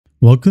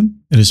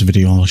Welcome. In this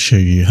video, I'll show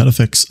you how to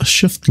fix a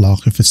shift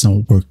lock if it's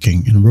not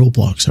working in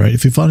Roblox. Alright,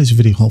 if you found this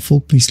video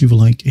helpful, please leave a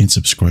like and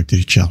subscribe to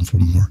the channel for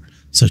more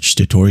such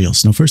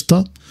tutorials. Now, first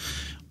up,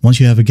 once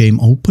you have a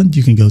game opened,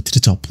 you can go to the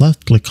top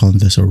left, click on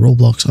this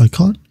Roblox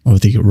icon or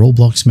the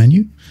Roblox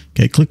menu.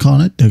 Okay, click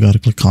on it. Then go to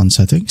click on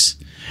settings.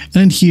 And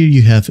then here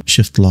you have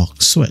shift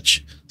lock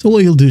switch. So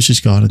what you'll do is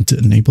just go ahead and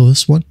enable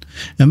this one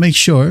and make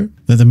sure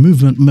that the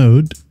movement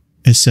mode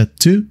is set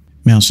to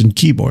mouse and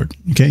keyboard.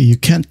 Okay, you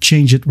can't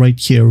change it right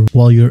here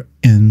while you're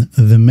in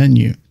the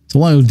menu. So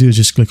what I'll do is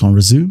just click on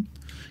resume.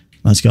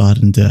 Let's go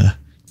ahead and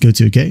go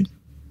to a game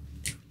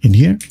in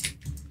here.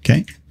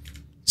 Okay,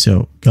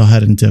 so go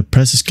ahead and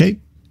press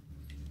escape,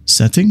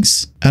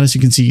 settings, and as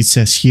you can see, it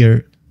says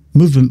here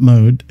movement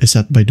mode is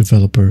set by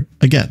developer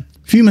again.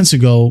 A few minutes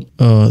ago,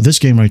 this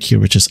game right here,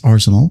 which is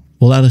Arsenal,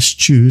 will let us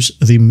choose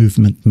the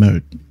movement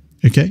mode.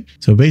 Okay,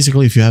 so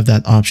basically if you have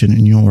that option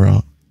in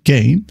your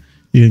game,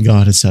 you can go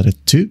ahead and set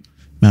it to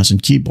mouse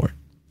and keyboard.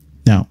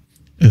 Now,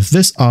 if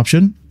this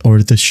option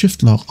or the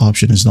shift lock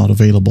option is not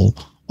available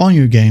on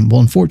your game,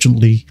 well,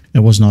 unfortunately, it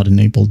was not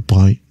enabled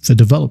by the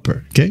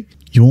developer. Okay,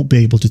 you won't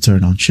be able to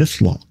turn on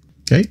shift lock.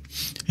 Okay,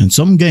 and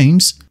some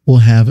games will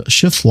have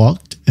shift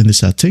locked in the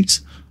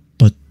settings,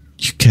 but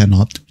you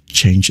cannot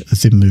change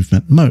the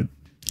movement mode.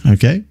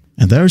 Okay,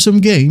 and there are some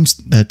games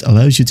that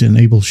allows you to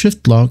enable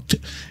shift locked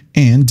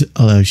and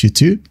allows you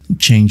to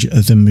change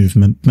the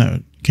movement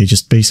mode. Okay,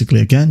 just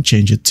basically again,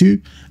 change it to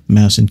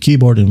mouse and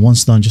keyboard, and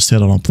once done, just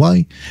hit on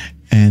apply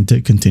and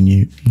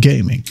continue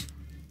gaming.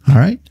 All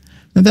right,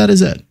 and that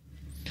is it.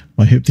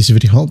 I hope this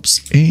video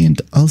helps,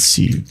 and I'll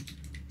see you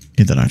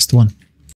in the next one.